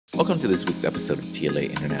Welcome to this week's episode of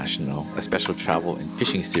TLA International, a special travel and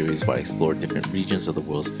fishing series where I explore different regions of the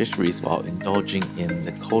world's fisheries while indulging in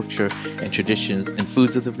the culture and traditions and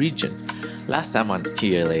foods of the region. Last time on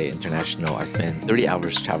TLA International, I spent 30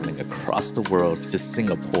 hours traveling across the world to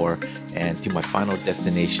Singapore and to my final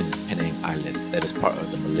destination, Penang Island, that is part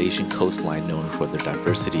of the Malaysian coastline known for their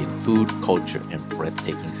diversity in food, culture, and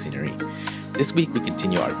breathtaking scenery. This week, we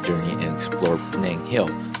continue our journey and explore Penang Hill,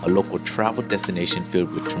 a local travel destination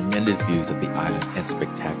filled with tremendous views of the island and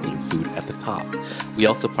spectacular food at the top. We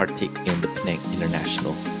also partake in the Penang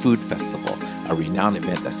International Food Festival, a renowned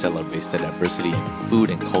event that celebrates the diversity in food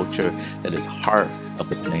and culture that is heart of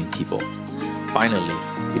the Penang people. Finally,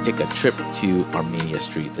 we take a trip to Armenia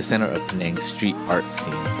Street, the center of Penang's street art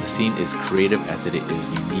scene. The scene is creative as it is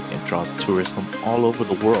unique and draws tourists from all over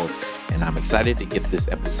the world. And I'm excited to get this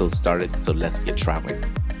episode started, so let's get traveling.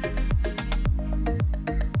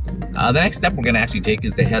 The next step we're going to actually take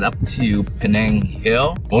is to head up to Penang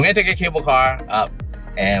Hill. We're going to take a cable car up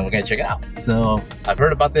and we're going to check it out. So I've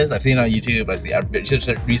heard about this, I've seen it on YouTube,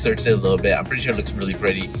 I've researched it a little bit. I'm pretty sure it looks really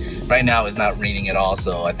pretty. Right now it's not raining at all,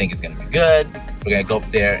 so I think it's going to be good. We're going to go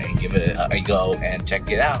up there and give it a go and check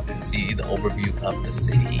it out and see the overview of the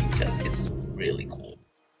city because it's really cool.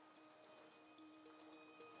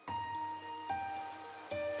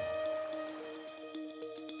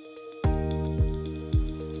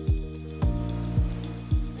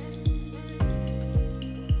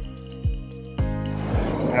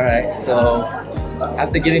 Alright, so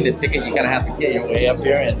after getting the ticket, you kind of have to get your way up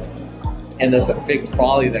here, and there's a big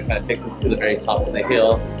trolley that kind of takes us to the very top of the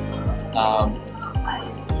hill.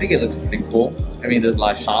 I think it looks pretty cool. I mean, there's a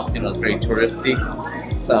lot of shops, you know, it's very touristy.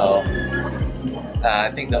 So I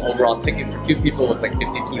think the overall ticket for two people was like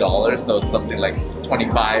 $52, so something like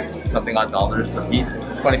 25 something odd dollars a piece,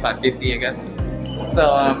 25.50 I guess.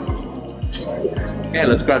 So okay,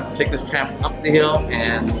 let's take this tram up the hill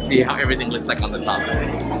and see how everything looks like on the top.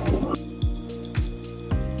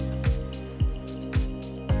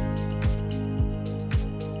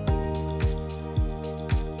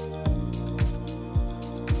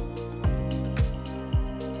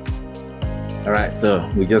 Alright, so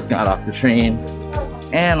we just got off the train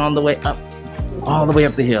and on the way up, all the way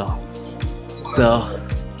up the hill. So,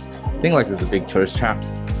 I think like this is a big tourist trap,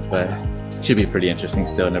 but it should be pretty interesting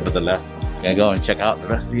still nevertheless. Gonna go and check out the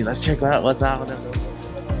rest of you. Let's check out what's out there.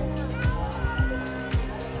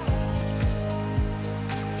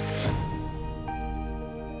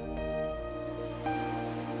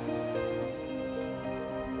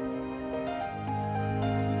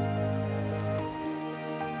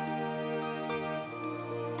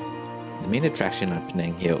 The main attraction on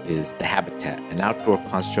Penang Hill is the Habitat, an outdoor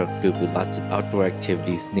construct filled with lots of outdoor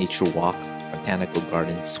activities, nature walks, botanical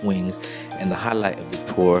gardens, swings, and the highlight of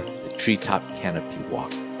the tour, the treetop canopy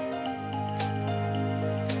walk.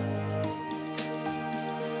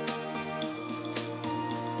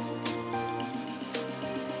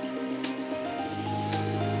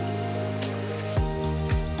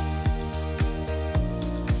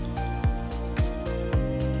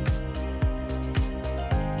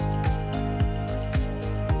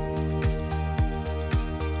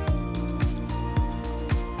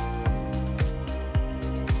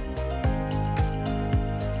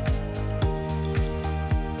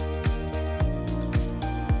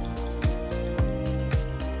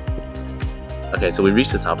 Okay, so we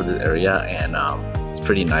reached the top of this area and it's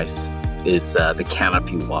pretty nice. It's the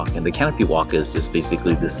canopy walk, and the canopy walk is just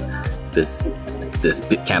basically this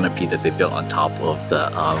big canopy that they built on top of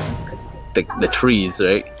the trees,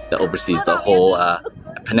 right? That oversees the whole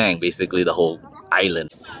Penang, basically the whole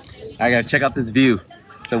island. Alright guys, check out this view.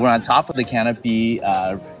 So we're on top of the canopy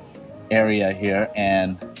area here,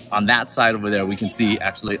 and on that side over there we can see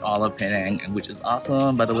actually all of Penang, which is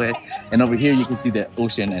awesome by the way. And over here you can see the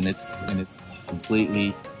ocean, and it's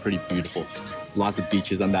completely pretty beautiful. There's lots of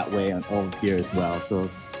beaches on that way and over here as well. So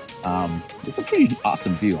it's a pretty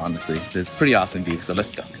awesome view, honestly. So it's a pretty awesome view. So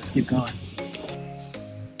let's go. Let's keep going.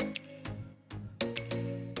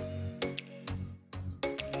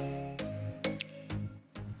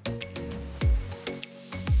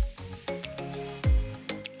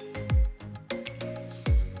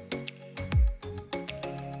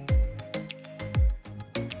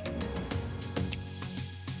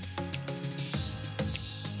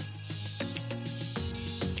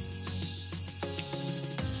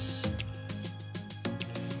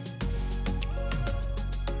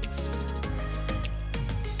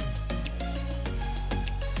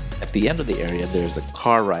 At the end of the area, there's a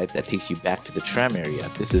car ride that takes you back to the tram area.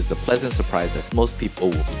 This is a pleasant surprise as most people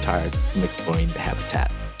will be tired from exploring the habitat.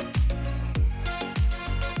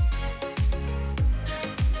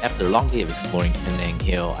 After a long day of exploring Penang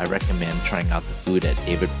Hill, I recommend trying out the food at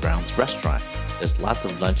David Brown's restaurant. There's lots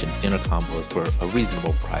of lunch and dinner combos for a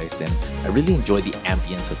reasonable price, and I really enjoy the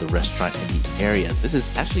ambience of the restaurant and the area. This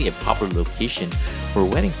is actually a popular location for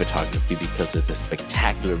wedding photography because of the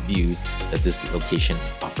spectacular views that this location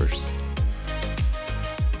offers.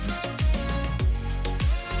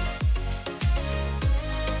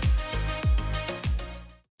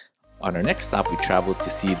 On our next stop, we traveled to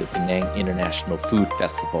see the Penang International Food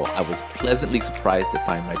Festival. I was pleasantly surprised to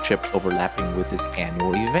find my trip overlapping with this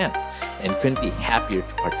annual event and couldn't be happier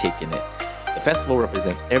to partake in it. The festival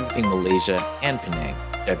represents everything Malaysia and Penang,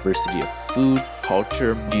 diversity of food,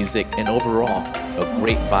 culture, music, and overall, a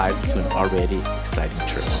great vibe to an already exciting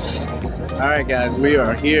trip. Alright guys, we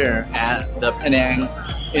are here at the Penang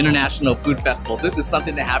International Food Festival. This is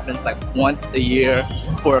something that happens like once a year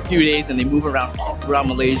for a few days, and they move around all throughout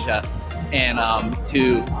Malaysia and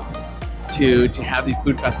to have these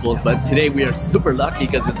food festivals. But today we are super lucky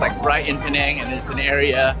because it's like right in Penang, and it's an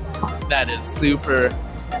area that is super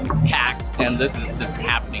packed, and this is just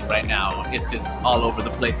happening right now. It's just all over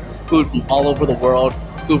the place. Food from all over the world,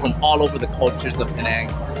 food from all over the cultures of Penang,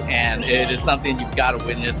 and it is something you've got to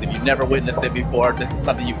witness. If you've never witnessed it before, this is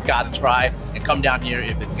something you've got to try and come down here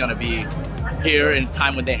if it's gonna be here in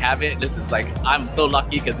time when they have it. This is like, I'm so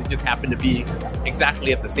lucky because it just happened to be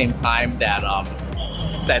exactly at the same time that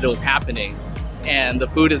that it was happening. And the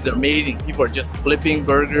food is amazing. People are just flipping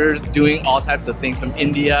burgers, doing all types of things from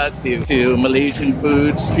India to Malaysian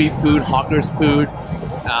food, street food, hawkers food.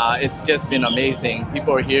 It's just been amazing.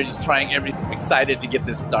 People are here just trying everything, excited to get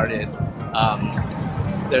this started.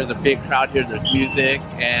 There's a big crowd here, there's music,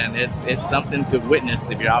 and it's something to witness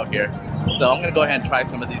if you're out here. So I'm gonna go ahead and try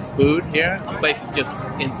some of this food here. This place is just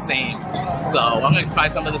insane. So I'm gonna try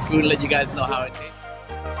some of this food and let you guys know how it tastes.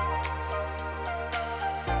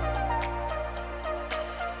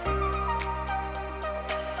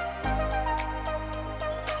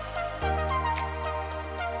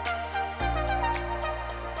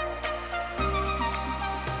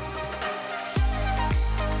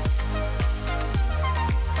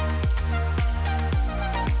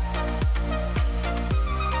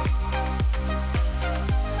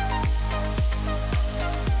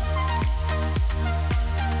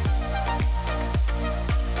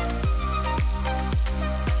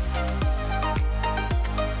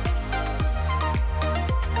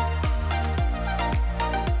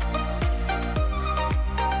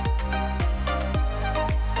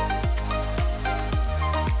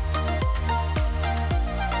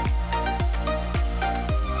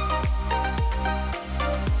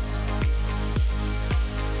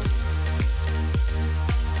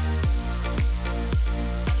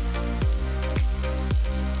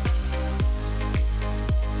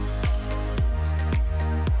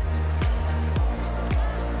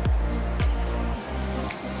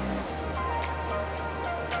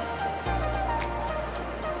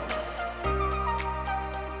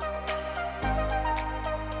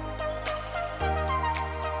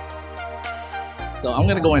 So I'm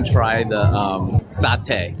gonna go and try the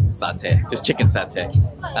satay, just chicken satay.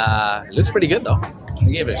 It looks pretty good though. I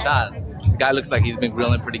gave it a shot. The guy looks like he's been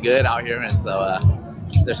grilling pretty good out here, and so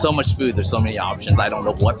there's so much food, there's so many options. I don't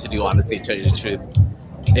know what to do, honestly, to tell you the truth.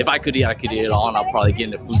 If I could eat it all, and I'll probably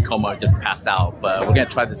get into food coma or just pass out. But we're gonna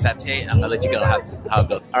try the satay, and I'm gonna let you know how it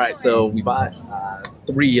goes. All right, so we bought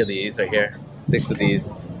 3 of these right here, 6 of these.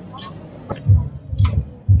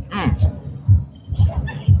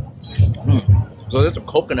 So there's some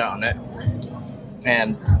coconut on it,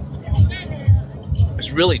 and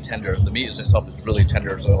it's really tender. The meat itself is really tender.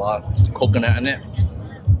 There's a lot of coconut in it.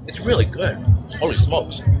 It's really good. Holy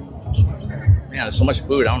smokes. Man, there's so much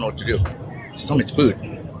food. I don't know what to do. There's so much food.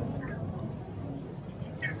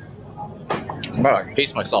 I'm about to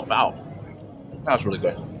pace myself out. That was really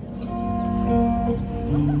good.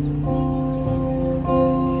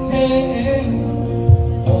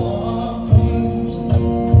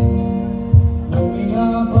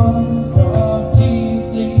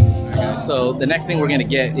 So the next thing we're gonna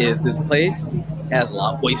get is this place has a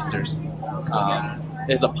lot of oysters.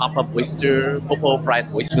 There's a pop-up oyster, popo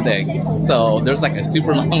fried oyster with egg. So there's like a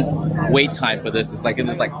super long wait time for this. It's like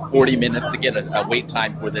 40 minutes to get a wait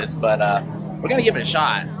time for this, but we're gonna give it a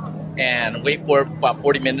shot and wait for about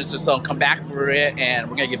 40 minutes or so and come back for it, and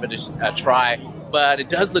we're gonna give it a try. But it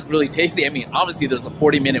does look really tasty. I mean, obviously there's a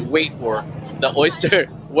 40-minute wait for the oyster,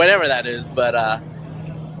 whatever that is, but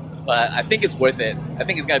I think it's worth it. I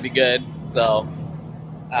think it's gonna be good. So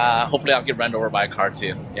hopefully I'll get run over by a car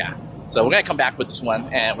too. Yeah. So we're gonna come back with this one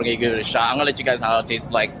and we're gonna give it a shot. I'm gonna let you guys know how it tastes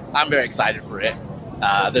like. I'm very excited for it.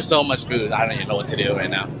 There's so much food, I don't even know what to do right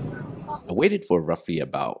now. I waited for roughly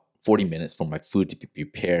about 40 minutes for my food to be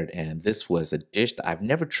prepared, and this was a dish that I've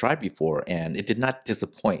never tried before, and it did not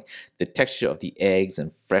disappoint. The texture of the eggs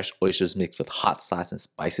and fresh oysters mixed with hot sauce and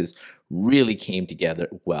spices really came together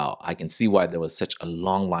well. I can see why there was such a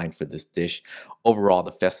long line for this dish. Overall,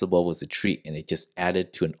 the festival was a treat, and it just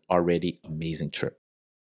added to an already amazing trip.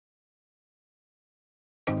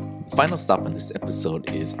 The final stop on this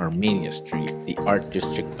episode is Armenia Street, the art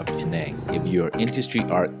district of Penang. If you're into street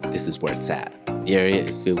art, this is where it's at. The area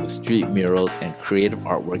is filled with street murals and creative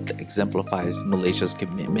artwork that exemplifies Malaysia's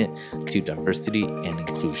commitment to diversity and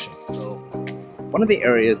inclusion. So, one of the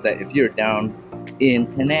areas that if you're down in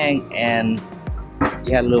Penang and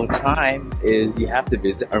you had a little time is you have to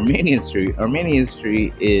visit Armenian Street. Armenian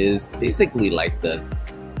Street is basically like the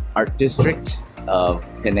art district of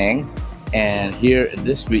Penang. And here in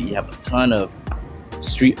this street, you have a ton of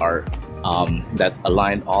street art that's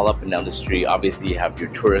aligned all up and down the street. Obviously, you have your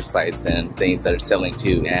tourist sites and things that are selling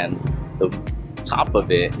too. And the top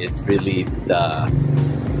of it is really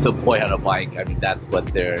the boy on a bike. I mean, that's what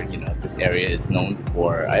they're, this area is known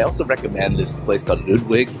for. I also recommend this place called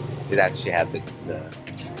Ludwig. It actually had the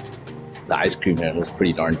ice cream there. It was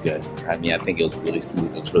pretty darn good. I mean, I think it was really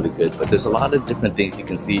smooth. It was really good. But there's a lot of different things you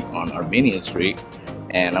can see on Armenian Street.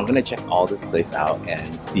 And I'm gonna check all this place out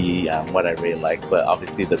and see what I really like. But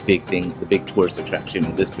obviously the big thing, the big tourist attraction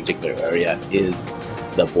in this particular area is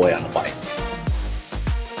the boy on a bike.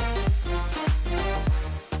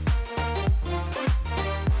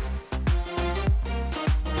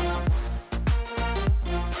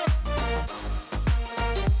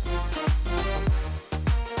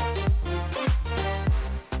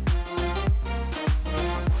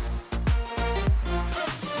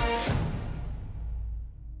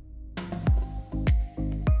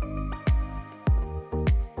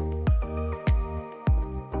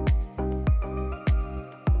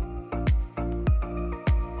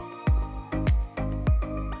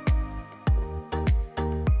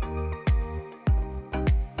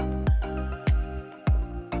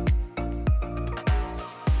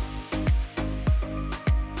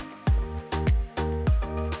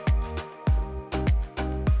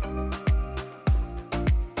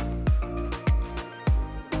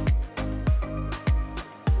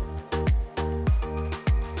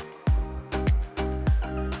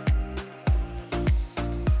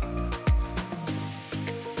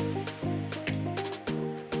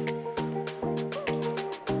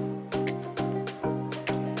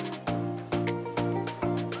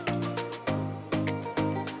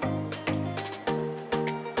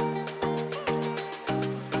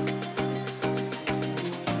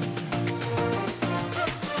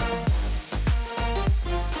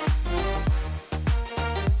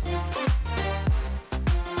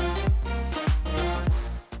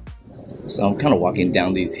 So I'm kind of walking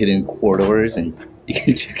down these hidden corridors, and you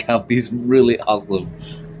can check out these really awesome,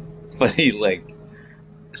 funny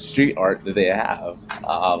street art that they have.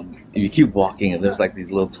 If you keep walking, and there's like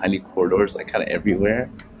these little tiny corridors like kind of everywhere,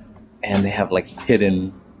 and they have like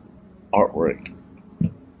hidden artwork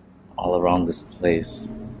all around this place.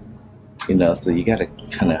 So you gotta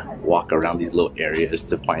kind of walk around these little areas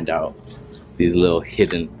to find out these little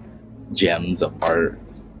hidden gems of art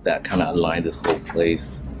that kind of align this whole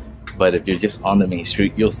place. But if you're just on the main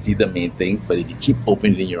street, you'll see the main things. But if you keep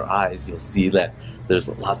opening your eyes, you'll see that there's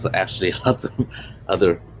lots of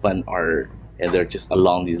other fun art, and they're just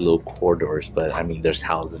along these little corridors. But I mean, there's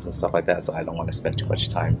houses and stuff like that, so I don't want to spend too much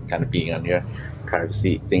time kind of being on here, trying to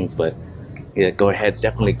see things. But yeah, go ahead,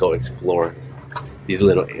 definitely go explore these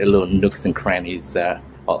little nooks and crannies that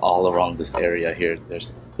are all around this area here.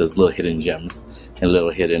 There's little hidden gems and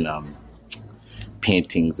little hidden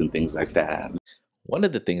paintings and things like that. One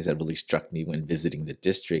of the things that really struck me when visiting the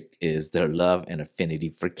district is their love and affinity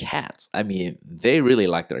for cats. I mean, they really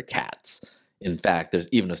like their cats. In fact, there's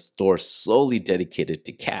even a store solely dedicated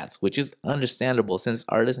to cats, which is understandable since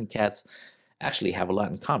artists and cats actually have a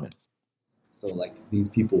lot in common. So these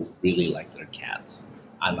people really like their cats.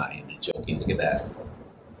 I'm not even joking. Look at that.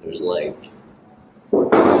 There's look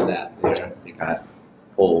at that there. They got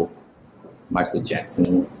whole Michael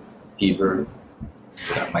Jackson fever.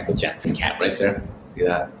 They got Michael Jackson cat right there. See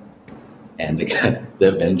that? And they got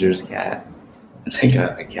the Avengers cat. And they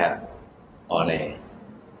got a cat on a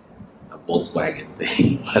Volkswagen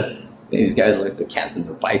thing. But these guys like their cats and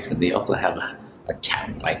their bikes, and they also have a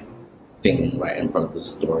cat bike thing right in front of the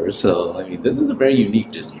store. So I mean, this is a very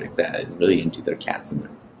unique district that is really into their cats and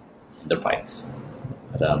their bikes.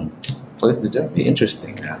 But place is definitely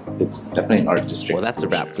interesting, man. It's definitely an art district. Well, that's a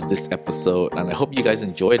wrap for this episode, and I hope you guys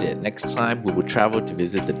enjoyed it. Next time, we will travel to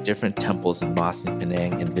visit the different temples and mosques in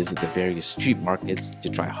Penang and visit the various street markets to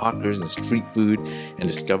try hawkers and street food and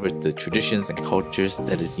discover the traditions and cultures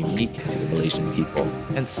that is unique to the Malaysian people,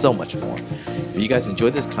 and so much more. If you guys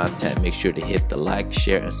enjoyed this content, make sure to hit the like,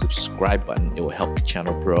 share, and subscribe button. It will help the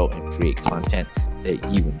channel grow and create content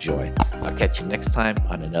that you enjoy. I'll catch you next time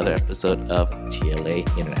on another episode of TLA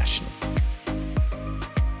International.